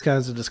have these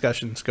kinds of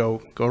discussions,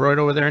 go right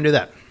over there and do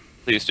that.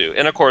 Please do,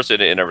 and of course,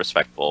 in a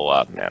respectful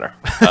manner.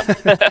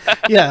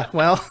 Yeah,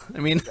 well, I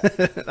mean,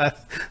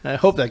 I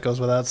hope that goes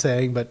without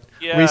saying, but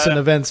recent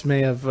events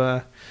may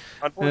have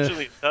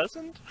Unfortunately, it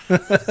doesn't.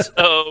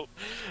 So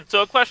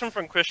a question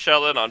from Chris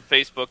Shellen on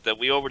Facebook that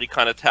we already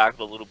kind of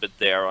tackled a little bit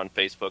there on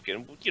Facebook,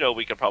 and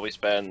we could probably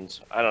spend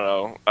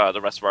the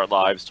rest of our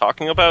lives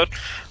talking about,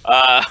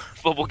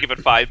 but we'll give it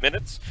 5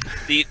 minutes.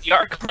 The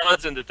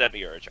archons and the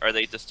demiurge, are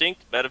they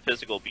distinct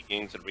metaphysical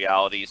beings and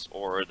realities,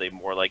 or are they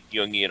more like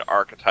Jungian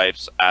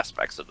archetypes,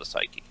 aspects of the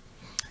psyche?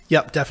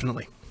 Yep,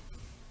 definitely.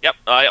 Yep,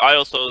 I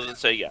also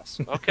say yes.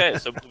 Okay,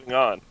 so moving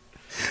on.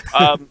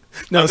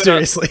 No,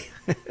 seriously.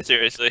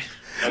 Seriously.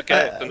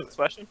 Okay, the next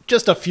question.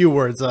 Just a few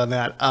words on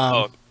that.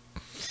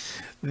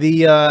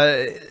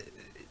 The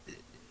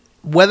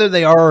whether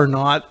they are or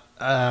not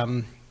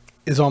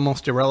is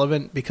almost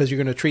irrelevant, because you're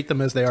going to treat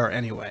them as they are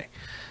anyway.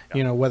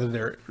 Yeah. Whether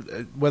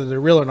they're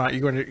real or not,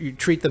 you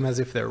treat them as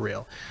if they're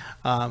real.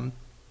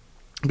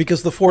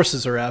 Because the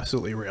forces are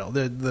absolutely real.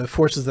 The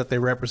forces that they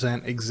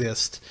represent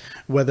exist,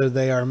 whether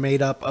they are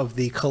made up of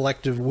the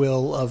collective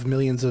will of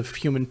millions of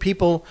human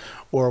people,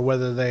 or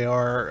whether they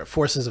are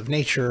forces of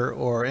nature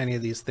or any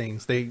of these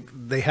things.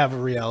 They have a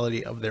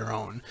reality of their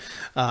own.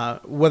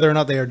 Whether or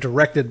not they are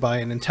directed by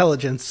an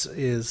intelligence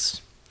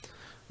is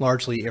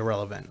largely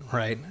irrelevant,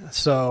 right?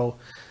 So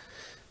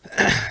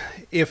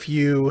if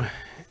you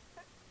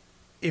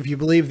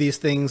believe these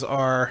things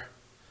are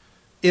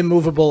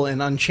immovable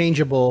and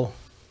unchangeable,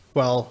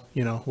 well,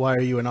 why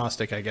are you a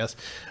Gnostic, I guess?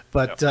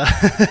 But yep.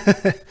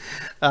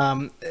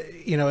 In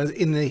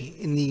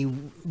the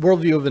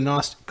worldview of the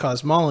Gnostic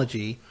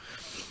cosmology,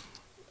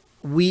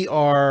 we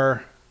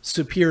are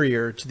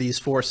superior to these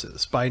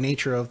forces by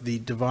nature of the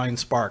divine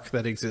spark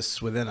that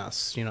exists within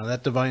us.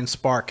 That divine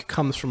spark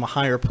comes from a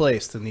higher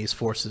place than these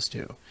forces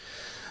do.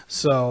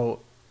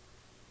 So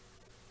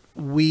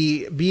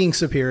we, being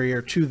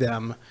superior to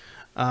them,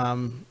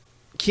 can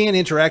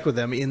interact with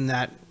them in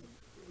that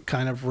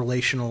kind of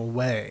relational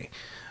way.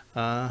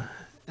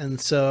 And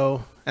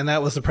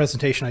that was the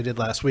presentation I did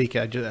last week.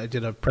 I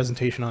did a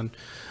presentation on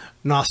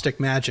Gnostic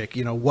magic,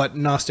 what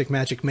Gnostic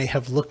magic may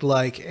have looked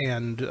like,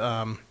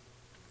 and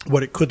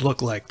what it could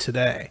look like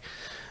today.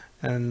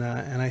 And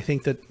I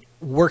think that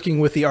working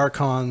with the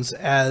archons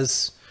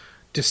as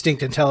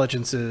distinct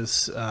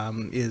intelligences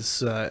is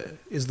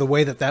the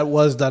way that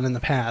was done in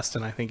the past,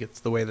 and I think it's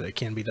the way that it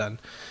can be done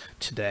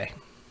today.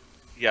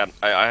 Yeah,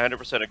 I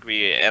 100%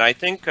 agree, and I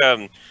think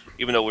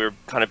even though we're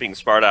kind of being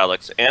smart,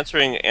 Alex,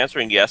 answering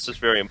yes is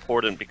very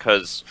important,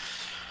 because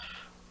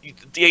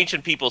the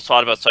ancient peoples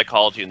thought about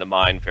psychology and the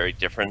mind very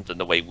different than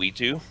the way we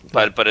do.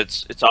 But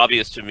it's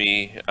obvious to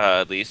me,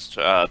 at least,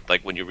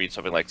 like when you read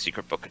something like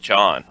Secret Book of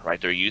John, right?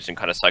 They're using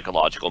kind of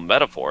psychological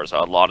metaphors a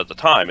lot of the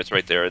time. It's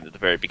right there at the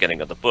very beginning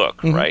of the book,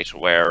 mm-hmm. right?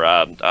 Where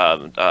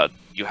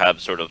you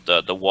have sort of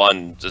the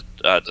one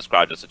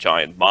described as a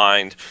giant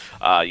mind.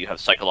 You have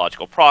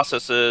psychological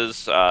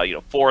processes,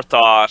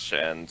 forethought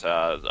and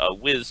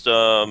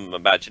wisdom,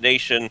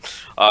 imagination,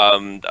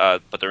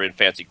 but they're in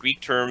fancy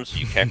Greek terms.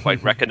 You can't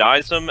quite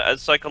recognize them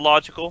as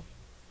psychological,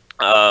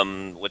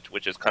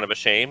 which is kind of a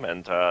shame.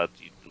 And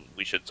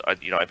we should, I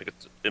think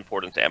it's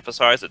important to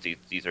emphasize that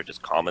these are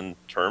just common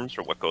terms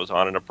for what goes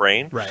on in a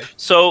brain. Right.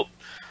 So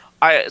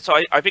I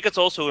think it's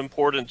also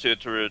important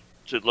to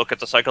look at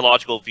the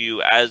psychological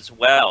view as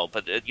well,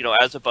 but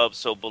as above,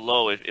 so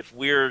below. If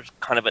we're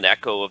kind of an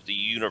echo of the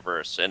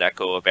universe, an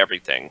echo of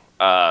everything,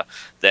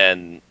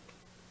 then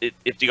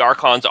if the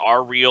archons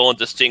are real and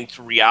distinct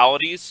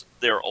realities,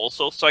 they're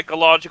also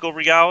psychological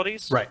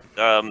realities, right?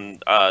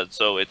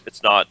 So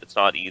it's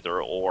not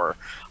either or.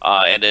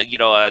 And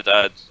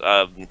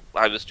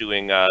I was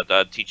doing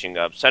teaching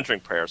centering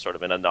prayer, sort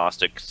of in a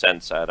Gnostic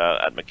sense at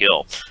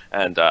McGill,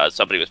 and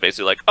somebody was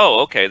basically like,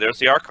 "Oh, okay, there's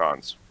the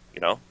archons."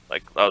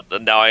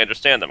 Now I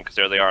understand them, because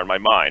there they are in my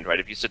mind, right?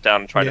 If you sit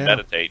down and try to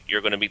meditate, you're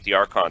going to meet the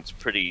archons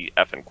pretty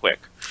effing quick,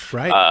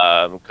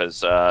 right?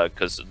 Because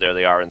there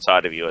they are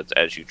inside of you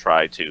as you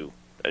try to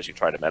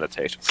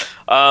meditate.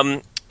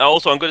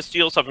 Also, I'm going to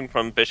steal something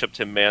from Bishop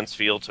Tim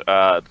Mansfield.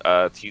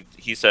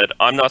 He said,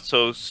 "I'm not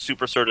so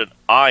super certain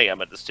I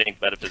am a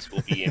distinct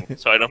metaphysical being,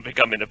 so I don't think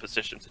I'm in a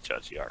position to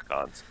judge the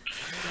archons."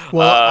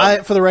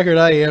 Well, for the record,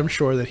 I am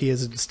sure that he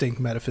is a distinct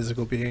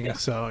metaphysical being. Yeah.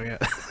 So yeah.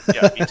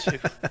 Yeah, me too.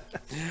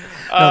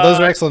 No, those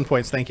are excellent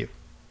points. Thank you.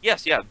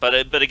 Yes, yeah, but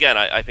again,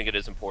 I think it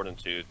is important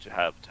to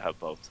have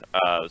both.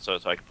 So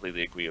I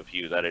completely agree with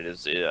you that it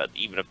is,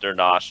 even if they're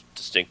not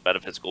distinct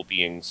metaphysical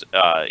beings,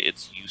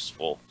 it's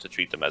useful to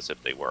treat them as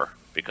if they were,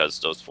 because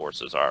those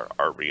forces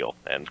are real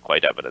and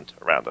quite evident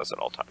around us at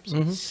all times.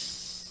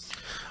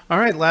 Mm-hmm. All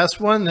right, last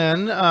one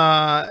then,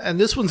 and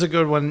this one's a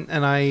good one,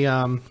 and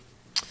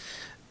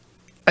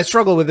I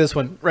struggle with this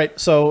one, right?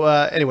 So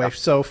anyway,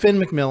 so Finn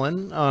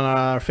McMillan on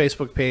our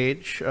Facebook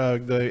page,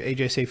 the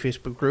AJC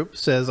Facebook group,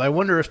 says, "I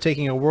wonder if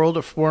taking a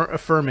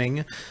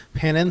world-affirming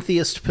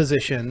panentheist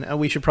position," and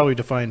we should probably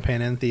define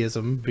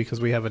panentheism,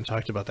 because we haven't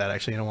talked about that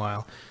actually in a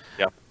while.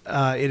 Yeah,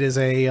 it is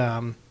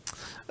a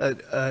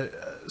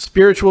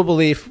spiritual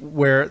belief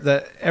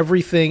where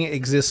everything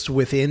exists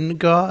within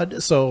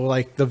God. So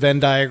like the Venn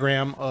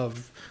diagram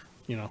of,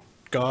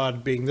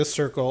 God being this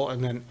circle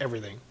and then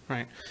everything,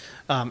 right?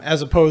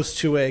 As opposed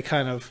to a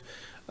kind of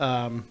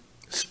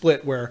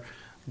split where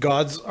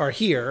gods are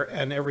here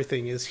and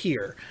everything is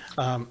here.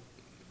 Or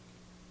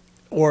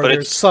But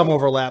there's it's- some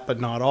overlap, but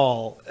not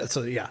all.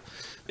 So, yeah.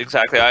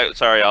 Exactly.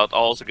 I'll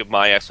also give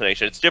my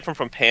explanation. It's different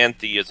from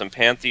pantheism.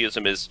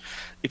 Pantheism is,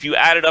 if you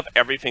added up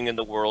everything in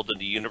the world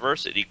and the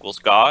universe, it equals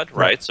God,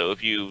 right? So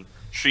if you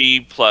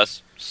tree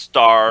plus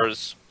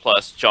stars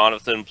plus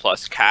Jonathan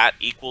plus cat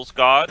equals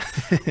God,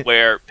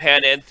 where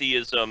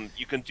panentheism,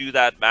 you can do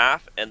that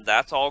math and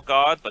that's all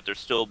God, but there's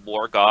still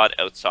more God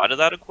outside of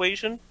that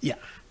equation. Yeah.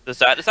 Is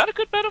that a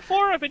good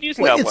metaphor? I've been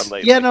using that one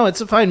lately. Yeah, no,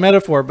 it's a fine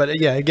metaphor, but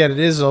yeah, again, it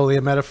is only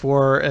a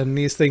metaphor, and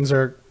these things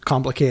are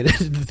complicated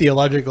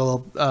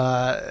theological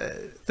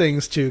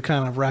things to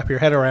kind of wrap your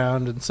head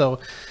around, and so,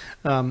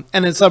 and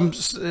in some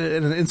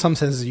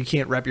senses, you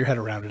can't wrap your head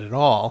around it at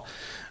all,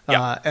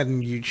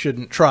 and you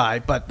shouldn't try.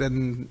 But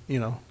then,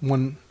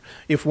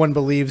 if one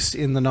believes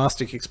in the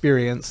Gnostic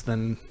experience,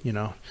 then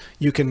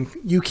you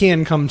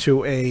can come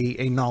to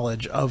a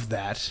knowledge of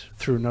that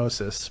through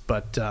gnosis,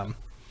 but.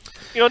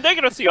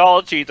 Negative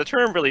theology, the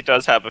term really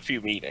does have a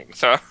few meanings.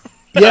 So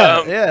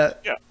yeah,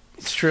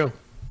 it's true.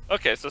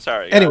 Okay, so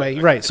sorry. Anyway,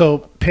 right.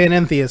 So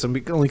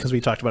panentheism, only because we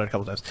talked about it a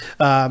couple times.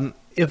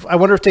 I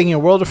wonder if taking a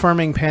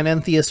world-affirming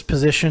panentheist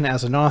position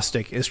as a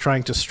Gnostic is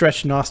trying to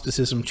stretch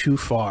Gnosticism too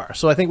far.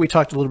 So I think we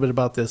talked a little bit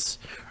about this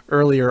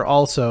earlier,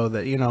 also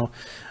that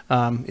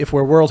if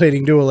we're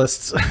world-hating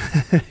dualists,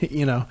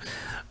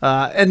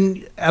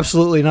 and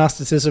absolutely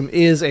Gnosticism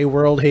is a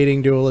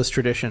world-hating dualist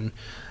tradition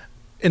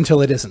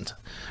until it isn't.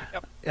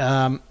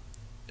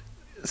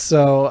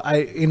 So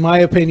in my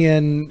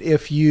opinion,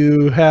 if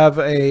you have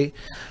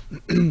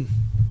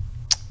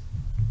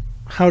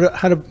how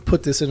to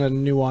put this in a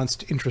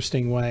nuanced,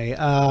 interesting way,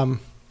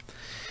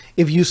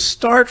 if you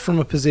start from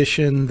a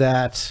position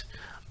that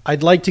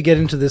I'd like to get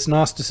into this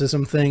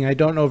Gnosticism thing, I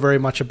don't know very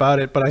much about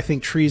it, but I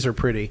think trees are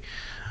pretty.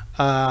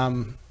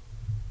 I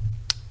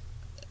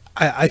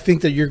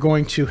think that you're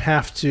going to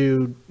have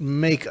to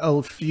make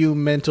a few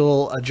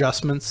mental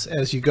adjustments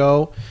as you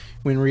go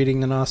when reading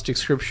the Gnostic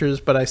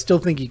scriptures, but I still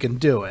think you can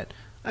do it.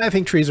 I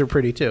think trees are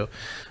pretty too.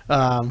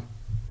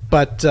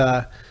 But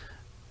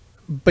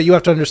you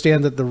have to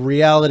understand that the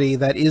reality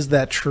that is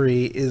that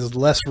tree is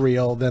less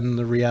real than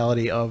the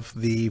reality of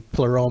the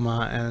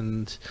pleroma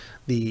and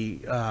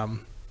the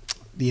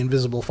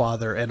invisible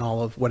Father and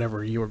all of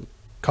whatever you're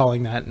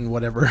calling that and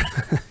whatever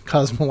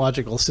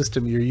cosmological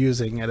system you're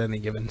using at any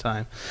given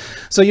time.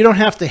 So you don't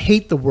have to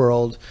hate the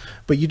world,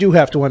 but you do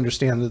have to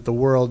understand that the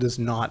world is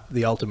not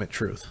the ultimate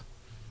truth.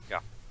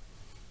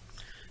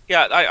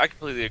 Yeah, I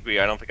completely agree.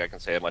 I don't think I can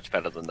say it much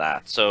better than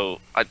that.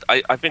 So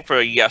I think for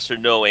a yes or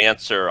no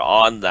answer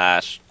on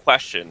that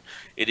question,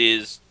 it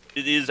is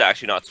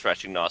actually not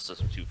stretching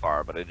Gnosticism too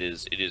far, but it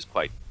is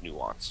quite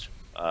nuanced.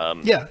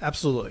 Yeah,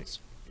 absolutely.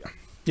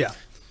 Yeah.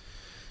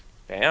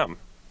 Damn.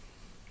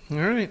 All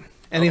right.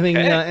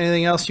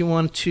 Anything else you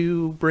want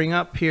to bring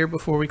up here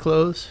before we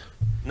close?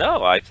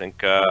 No, I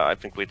think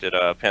we did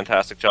a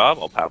fantastic job.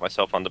 I'll pat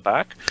myself on the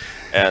back.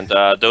 And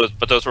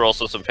those were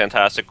also some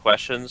fantastic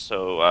questions.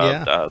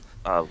 So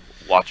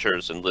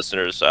watchers and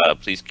listeners,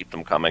 please keep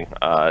them coming.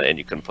 And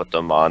you can put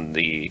them on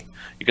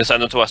you can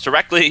send them to us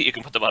directly. You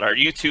can put them on our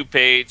YouTube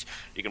page.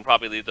 You can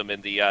probably leave them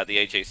in the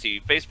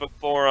HAC Facebook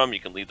forum. You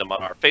can leave them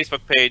on our Facebook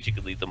page. You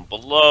can leave them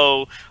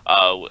below,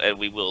 and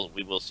we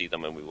will see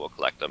them and we will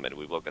collect them and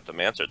we will get them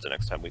answered the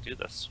next time we do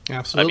this.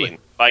 Absolutely. I mean,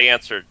 by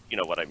answered, you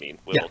know what I mean.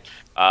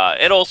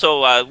 And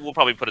also, we'll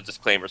probably put a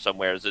disclaimer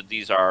somewhere that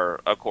these are,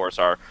 of course,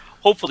 are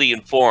hopefully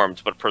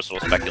informed but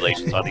personal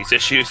speculations on these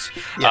issues.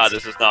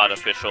 This is not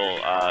official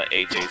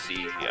HAC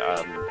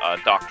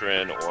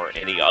doctrine or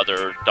any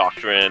other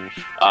doctrine.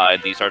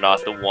 These are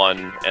not the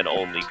one and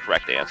only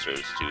correct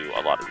answers to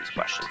a lot of these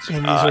questions. And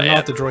these are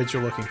not the droids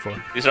you're looking for.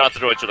 These are not the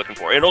droids you're looking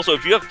for. And also,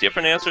 if you have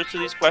different answers to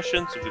these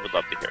questions, we would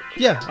love to hear them.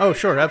 Yeah. Oh,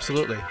 sure.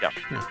 Absolutely. Yeah.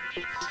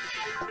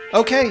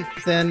 Okay,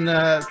 then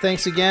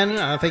thanks again.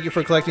 Thank you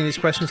for collecting these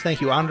questions.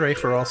 Thank you, Andre,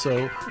 for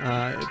also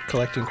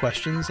collecting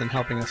questions and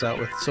helping us out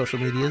with social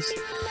medias.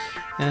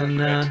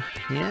 And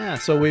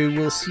so we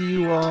will see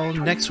you all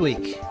next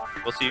week.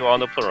 We'll see you all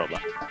in the Pleroma.